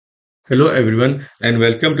Hello everyone and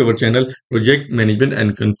welcome to our channel Project Management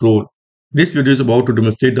and Control. This video is about to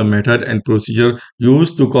demonstrate the method and procedure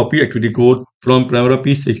used to copy activity code from Primavera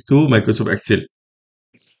P6 to Microsoft Excel.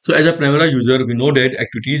 So as a Primavera user, we know that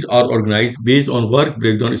activities are organized based on work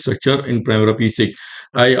breakdown structure in Primavera P6.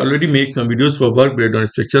 I already made some videos for work breakdown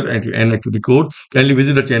structure and activity code. Kindly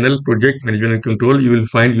visit the channel Project Management and Control. You will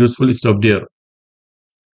find useful stuff there.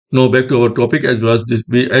 Now back to our topic as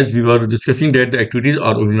we were discussing that the activities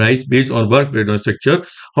are organized based on work breakdown structure.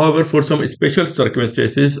 However, for some special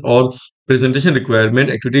circumstances or presentation requirement,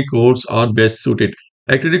 activity codes are best suited.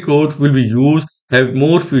 Activity codes will be used have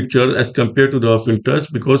more features as compared to the filters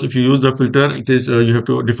because if you use the filter, it is you have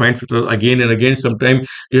to define filter again and again. Sometimes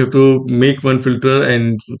you have to make one filter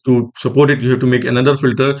and to support it, you have to make another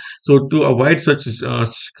filter. So to avoid such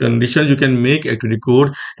conditions, you can make activity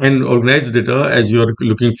code and organize the data as you are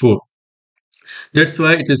looking for. That's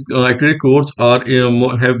why it is activity codes are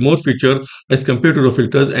have more feature as compared to the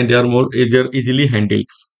filters, and they are easily handled.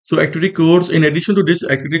 So activity codes, in addition to this,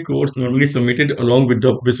 activity codes normally submitted along with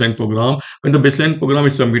the baseline program. When the baseline program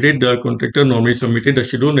is submitted, the contractor normally submitted a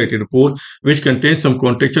schedule related report which contains some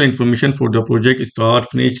contextual information for the project start,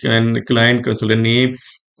 finish, and client consultant name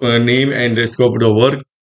and the scope of the work,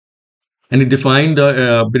 and it defined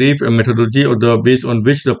the brief methodology or the base on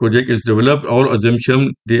which the project is developed. All the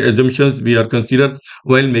assumptions we are considered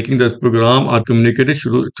while making the program are communicated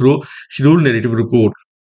through schedule narrative report.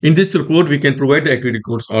 In this report, we can provide the activity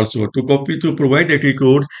codes also. To provide activity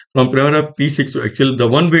codes from Primavera P6 to Excel, the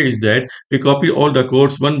one way is that we copy all the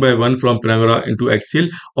codes one by one from Primavera into Excel,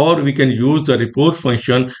 or we can use the report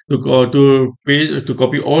function to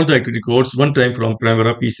copy all the activity codes one time from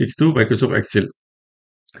Primavera P6 to Microsoft Excel.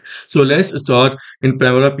 So let's start in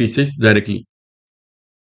Primavera P6 directly.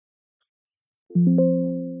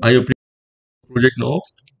 Are you project now?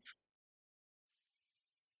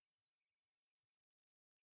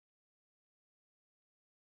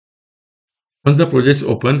 Once the project is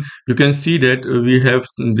open, you can see that we have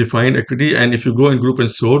defined activity, and if you go in group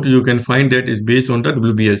and sort, you can find that it's based on the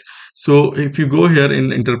WBS. So if you go here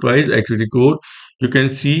in enterprise activity code, you can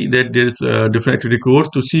see that there's different activity codes.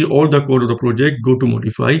 To see all the code of the project, go to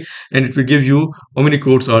modify, and it will give you how many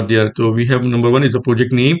codes are there. So we have number one is the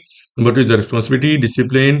project name, number two is the responsibility,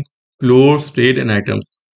 discipline, close, state, and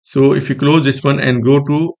items. So if you close this one and go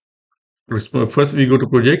to first we go to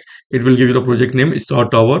project, it will give you the project name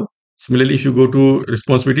start tower. Similarly, if you go to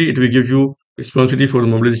responsibility, it will give you responsibility for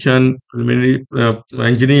mobilization, preliminary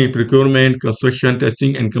engineering, procurement, construction,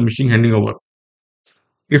 testing, and commissioning handing over.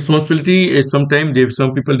 Responsibility is sometimes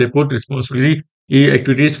some people they put responsibility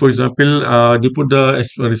activities. For example, they put the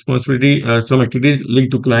responsibility some activities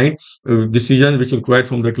linked to client decisions which required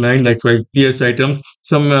from the client, like for PS items.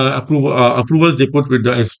 Some approvals they put with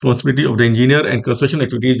the responsibility of the engineer, and construction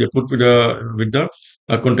activities they put with the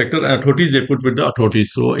contractor. Authorities they put with the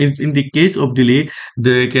authorities. So in the case of delay,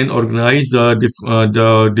 they can organize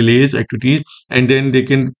the delays activities, and then they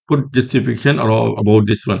can put justification about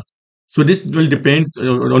this one. So this will depend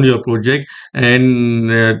on your project and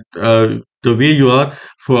the way you are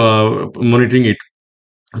for monitoring it.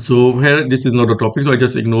 So here this is not a topic, so I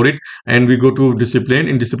just ignore it and we go to discipline.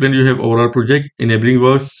 In discipline, you have overall project, enabling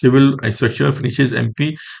works, civil, structure, finishes,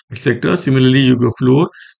 MP, etc. Similarly, you go floor.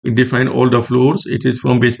 You define all the floors. It is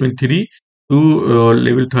from basement 3 to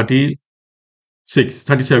level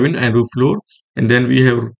 37 and roof floor. And then we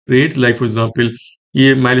have rates, like for example,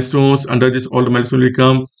 here milestones. Under this, all the milestones will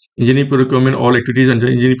come. Engineering procurement, all activities under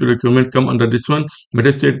engineering procurement come under this one.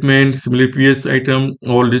 Meta statement, similar PS item,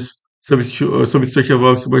 all this substructure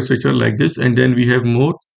work, superstructure like this. And then we have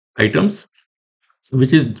more items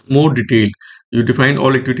which is more detailed. You define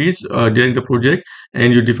all activities during the project,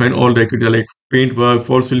 and you define all the activities like paint work,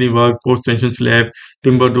 false ceiling work, post tension slab,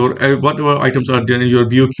 timber door, whatever items are there in your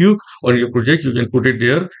BOQ or your project, you can put it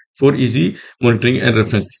there for easy monitoring and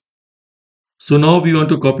reference. So now we want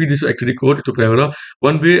to copy this activity code to Primavera.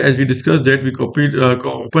 One way, as we discussed, that we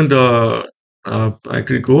open the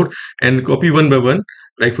activity code and copy one by one.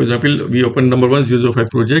 Like for example, we open number 1005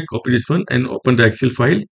 project, copy this one and open the Excel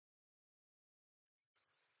file,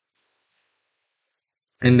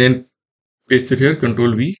 and then paste it here,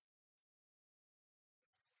 Control V.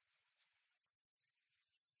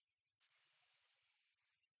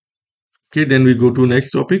 Okay, then we go to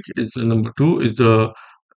next topic. Is number two is the,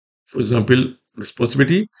 for example,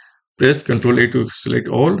 responsibility. Press Control A to select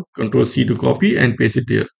all, Control C to copy and paste it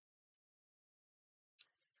here.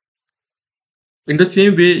 In the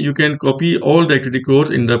same way, you can copy all the activity codes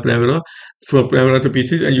in the Primavera from Primavera to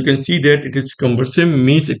pieces, and you can see that it is cumbersome,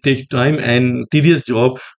 means it takes time and tedious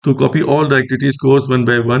job to copy all the activities codes one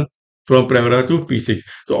by one. from Primavera to P6.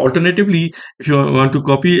 So alternatively, if you want to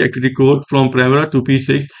copy activity code from Primavera to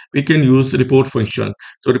P6, we can use report function.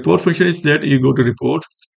 So report function is that you go to report.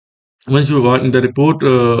 Once you are in the report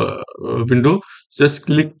window, just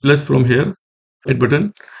click plus from here, hit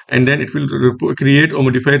button, and then it will create or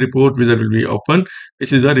modify report wizard will be open.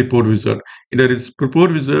 This is the report wizard. In the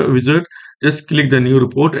report wizard, just click the new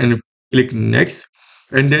report and click next.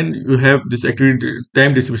 And then you have this activity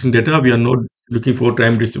time distribution data. We are not looking for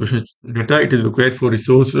time distribution data. It is required for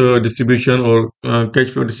resource distribution or cash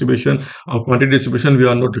flow distribution or quantity distribution. We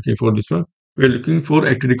are not looking for this one. We are looking for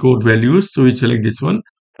activity code values. So we select this one,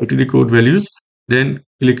 activity code values. Then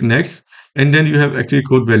click next. And then you have activity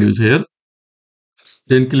code values here,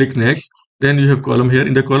 then click next. Then you have column here.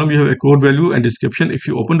 In the column, you have a code value and description. If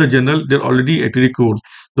you open the journal, they're already activity codes.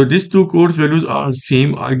 So these two codes values are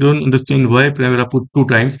same. I don't understand why Primavera put two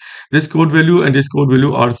times. This code value and this code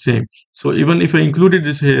value are same. So even if I included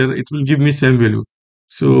this here, it will give me same value.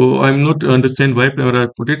 So I'm not understand why Primavera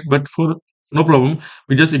put it, but for no problem,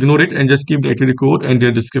 we just ignore it and just keep the activity code and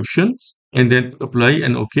their description and then apply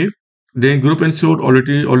and okay. Then group and sort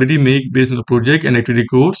already make based on the project and activity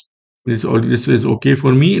codes. This is okay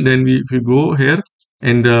for me. Then if you go here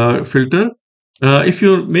and filter, if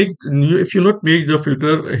you not make the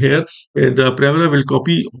filter here, the Primavera will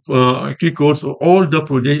copy activity codes of all the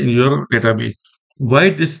project in your database. Why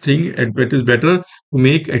this thing? It is better to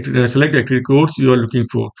make select activity codes you are looking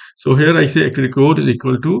for. So here I say activity code is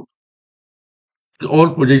equal to all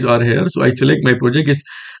projects are here. So I select my project is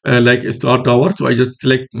like a star tower. So I just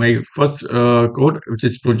select my first code, which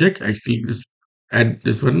is project. Actually, just add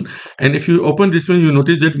this one. And if you open this one, you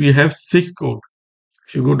notice that we have six code.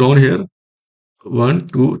 If you go down here, 1,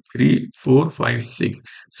 2, 3, 4, 5, 6.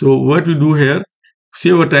 So what we do here,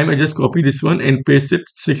 save our time. I just copy this one and paste it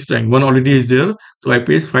six times. One already is there. So I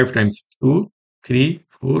paste five times. 2, 3,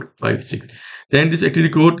 4, 5, 6. Then this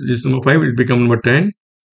activity code, this number 5, will become number 10.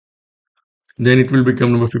 Then it will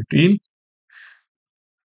become number 15.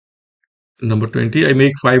 Number 20, I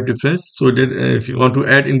make 5 difference so that if you want to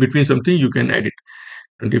add in between something, you can add it,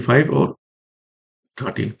 25 or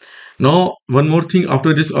 13. Now one more thing,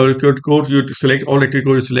 after this code you have to select all activity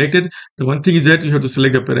code is selected. The one thing is that you have to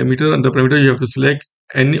select the parameter, and the parameter you have to select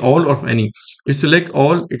any, all or any. If you select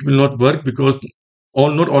all, it will not work because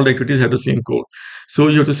not all the activities have the same code. So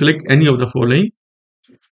you have to select any of the following.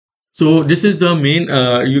 So this is the main.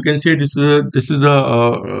 You can say this is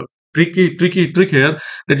the tricky trick here,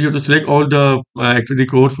 that you have to select all the activity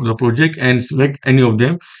codes for the project and select any of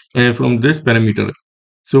them from this parameter.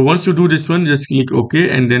 So once you do this one, just click OK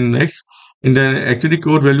and then next. In the activity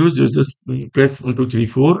code values, you just press 1, 2, 3,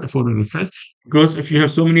 4 for the reference. Because if you have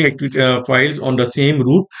so many activity files on the same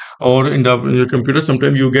root or in your computer,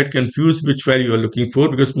 sometimes you get confused which file you are looking for,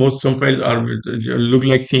 because some files are look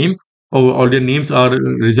like same, or all their names are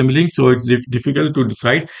resembling, so it's difficult to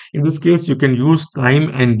decide. In this case, you can use time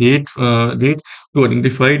and date to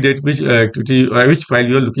identify that which activity which file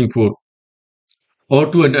you are looking for,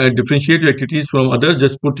 or to differentiate your activities from others.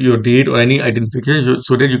 Just put your date or any identification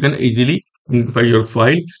so that you can easily identify your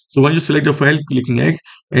file. So once you select the file, click next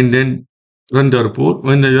and then run the report.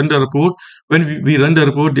 When you run the report, when we run the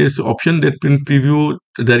report, there's an option that print preview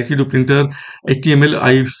directly to printer HTML.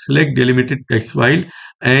 I select delimited text file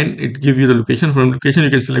and it gives you the location. From location, you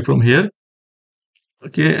can select from here.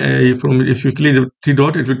 Okay, from if you click the three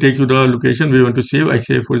dot, it will take you the location we want to save. I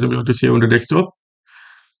say, for example, I want to save on the desktop.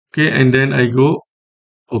 Okay, and then I go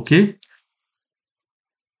okay,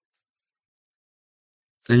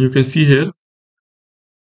 and you can see here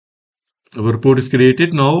our report is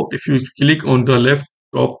created. Now, if you click on the left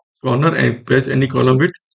top corner and press any column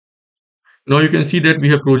width, now you can see that we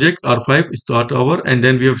have project R5 start hour, and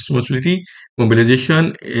then we have responsibility,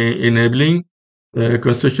 mobilization, enabling,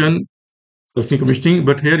 construction, testing, commissioning.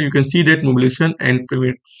 But here you can see that mobilization and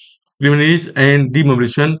preliminaries and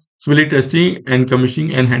demobilization, civil testing and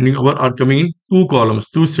commissioning and handing over are coming in two columns,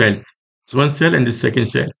 two cells. It's one cell and the second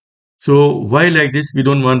cell. So why like this? We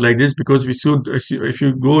don't want like this, because we should, if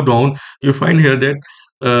you go down, you find here that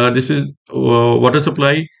this is water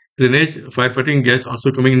supply, drainage, firefighting, gas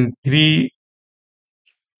also coming in three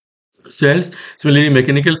cells. Similarly,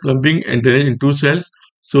 mechanical, plumbing and drainage in two cells.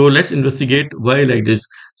 So let's investigate why like this.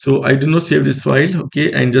 So I do not save this file,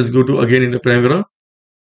 okay, and just go to again in the Primavera.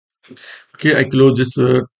 Okay, I close this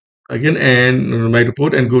again and my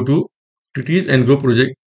report and go to activities and go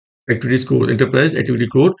project activities code, enterprise activity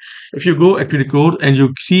code. If you go activity code and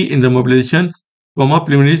you see in the mobilization, comma,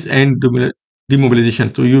 preliminaries and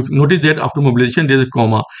demobilization. So you notice that after mobilization, there's a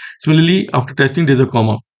comma. Similarly, after testing, there's a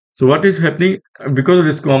comma. So what is happening? Because of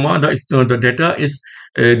this comma, the data is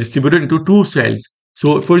distributed into two cells.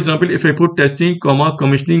 So, for example, if I put testing, comma,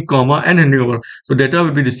 commissioning, comma, and handing over, so data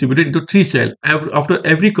will be distributed into three cells. After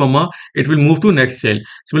every comma, it will move to next cell.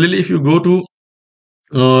 Similarly, if you go to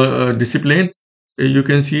discipline, you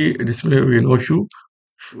can see discipline will no issue.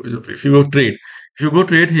 If you go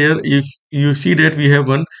trade, here, you see that we have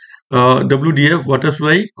one WDF water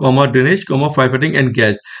supply, comma drainage, comma firefighting and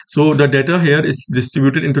gas. So the data here is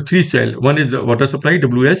distributed into three cells. One is the water supply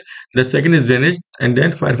WS, the second is drainage, and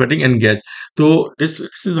then firefighting and gas. So this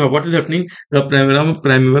is what is happening. The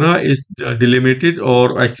Primavera is delimited,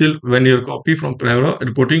 or Excel, when you copy from Primavera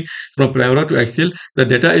reporting from Primavera to Excel, the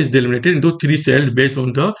data is delimited into three cells based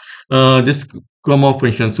on the this comma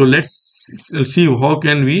function. So let's see how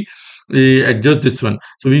can we adjust this one.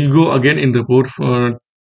 So we go again in report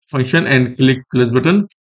function and click plus button,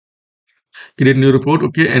 create new report,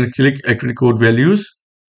 okay, and click activity code values,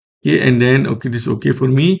 okay, and then okay, this is okay for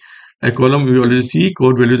me. A column we already see,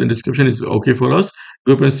 code values and description is okay for us.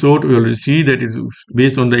 Group and sort we already see that is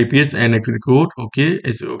based on the APS and activity code, okay,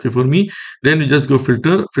 it's okay for me. Then we just go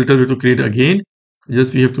filter, we have to create again.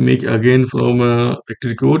 Just we have to make again from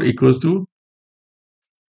activity code equals to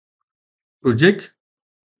project,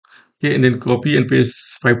 okay, and then copy and paste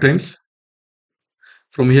 5 times.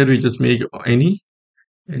 From here we just make any,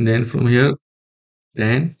 and then from here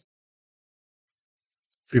 10,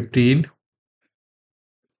 15,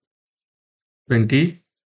 20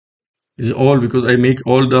 is all, because I make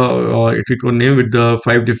all the electrical name with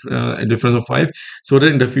the difference of 5, so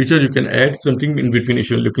that in the future you can add something in between if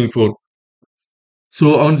you're looking for.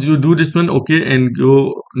 So on you do this one, okay, and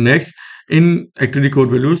go next. In activity code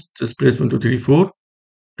values, just press 1 2 3 4,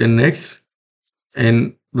 then next,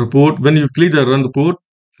 and report. When you click the run report,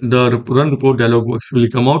 the run report dialog box will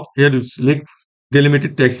come out. Here you select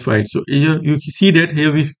delimited text file. So here you see that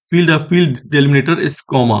here we field the field delimiter is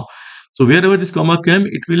comma. So wherever this comma came,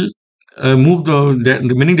 it will move the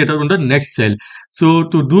remaining data on the next cell. So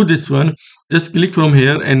to do this one, just click from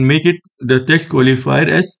here and make it the text qualifier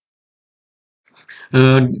as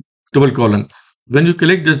uh, double colon. When you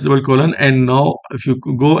click this double colon, and now if you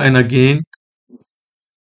go and again,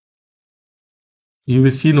 you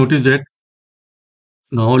will see, notice that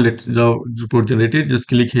now let the report generated. Just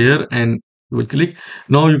click here and double click.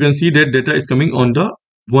 Now you can see that data is coming on the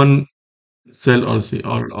one cell also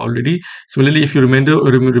already. Similarly, if you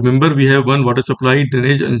remember, we have one water supply,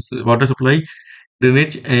 drainage,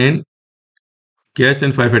 and gas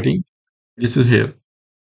and firefighting. This is here.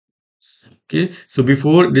 Okay, so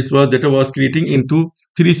before this was data was creating into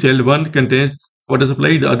three cell. One contains water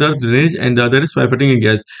supply, the other drainage, and the other is firefighting and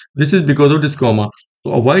gas. This is because of this comma.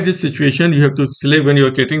 To avoid this situation, you have to select, when you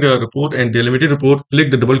are creating the report and delimited report,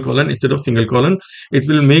 click the double colon instead of single colon. It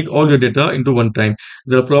will make all your data into one time.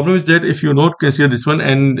 The problem is that if you not consider this one,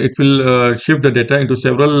 and it will shift the data into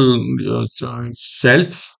several cells,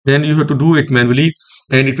 then you have to do it manually,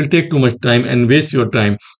 and it will take too much time and waste your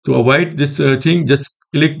time. To avoid this thing, just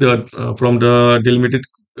click the from the delimited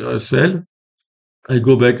cell. I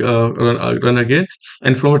go back, run again,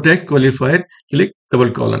 and from a text qualifier, click double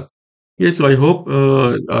colon. Yes, so I hope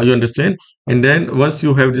you understand. And then once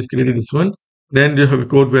you have this created this one, then you have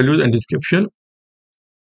code values and description.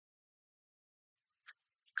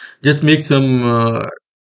 Just make some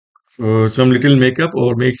little makeup,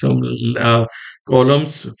 or make some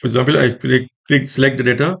columns. For example, I select the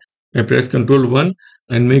data, I press Control 1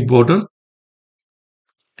 and make border,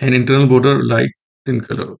 and internal border light in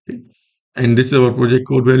color. Okay. And this is our project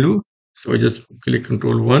code value. So I just click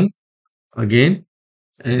Control 1 again,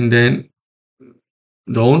 and then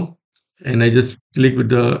down, and I just click with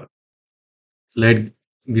the light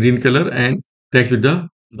green color and text with the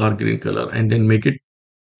dark green color, and then make it,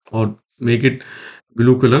 or make it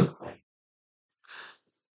blue color,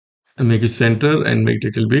 and make it center and make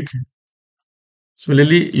it a little big.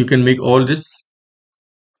 Similarly, you can make all this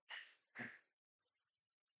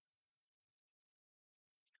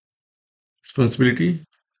responsibility.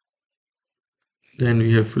 Then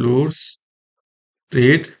we have floors,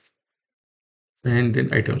 trade, and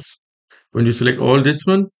then items. When you select all this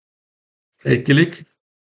one, right click,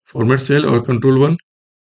 format cell or Control 1.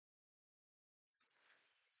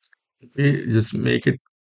 Okay, just make it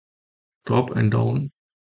top and down,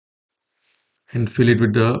 and fill it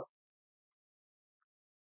with the,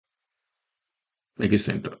 make it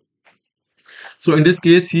center. So in this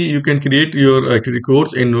case, see, you can create your activity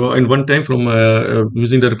codes in one time from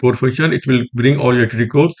using the report function. It will bring all your activity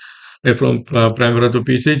codes from Primavera to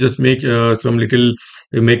PC. Just make some little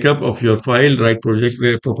makeup of your file, write project,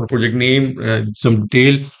 proper project name, some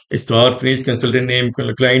detail, start, finish, consultant name,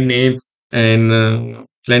 client name, and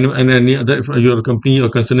and any other if your company or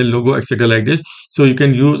concern logo, etc. like this. So you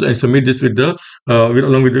can use and submit this with the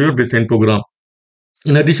along with your baseline program.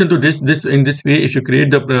 In addition to this in this way, if you create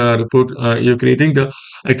the report, you're creating the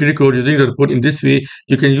activity code using the report in this way,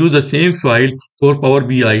 you can use the same file for Power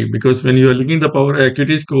BI, because when you are linking the Power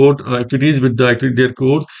Activities code activities with the activity their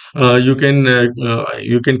code, you can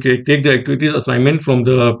take the activities assignment from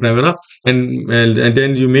the Primavera, and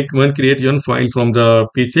then you make one create one file from the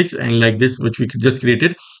P6, and like this which we just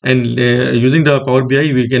created, and using the Power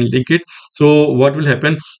BI we can link it. So what will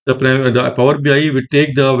happen, the Power BI will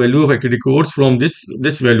take the value of activity codes from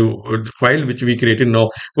this value file which we created now.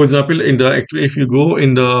 For example, in the actually, if you go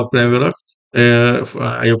in the Primavera,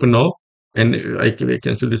 I open now, and I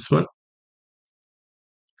cancel this one.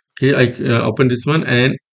 Okay, I open this one,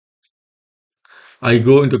 and I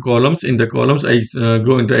go into columns. In the columns, I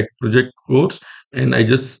go into project codes, and I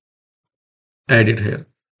just add it here.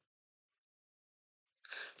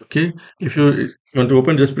 Okay, if you want to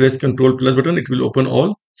open, just press Control plus button. It will open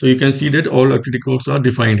all. So you can see that all activity codes are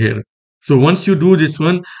defined here. So once you do this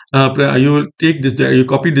one, you will take this data, you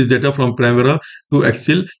copy this data from Primavera to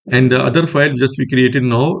Excel, and the other file just we created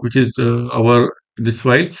now, which is our this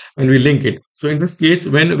file, and we link it. So in this case,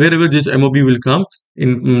 wherever this MOB will come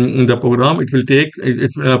in the program, it will take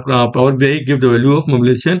Power BI give the value of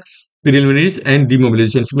mobilization, preliminaries, and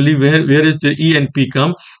demobilization. Similarly, where is the E and P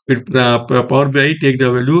come, with Power BI take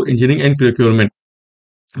the value engineering and procurement.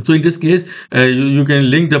 So in this case, you can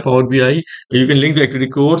link the Power BI, you can link the activity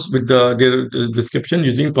codes with their description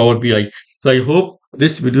using Power BI. So I hope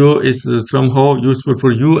this video is somehow useful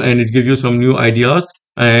for you, and it gives you some new ideas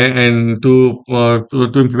and to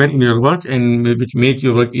implement in your work, and which make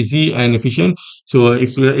your work easy and efficient. So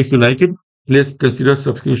if you like it, please consider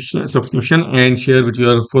subscription and share with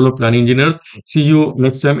your fellow planning engineers. See you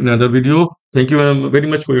next time in another video. Thank you very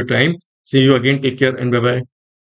much for your time. See you again. Take care and bye bye.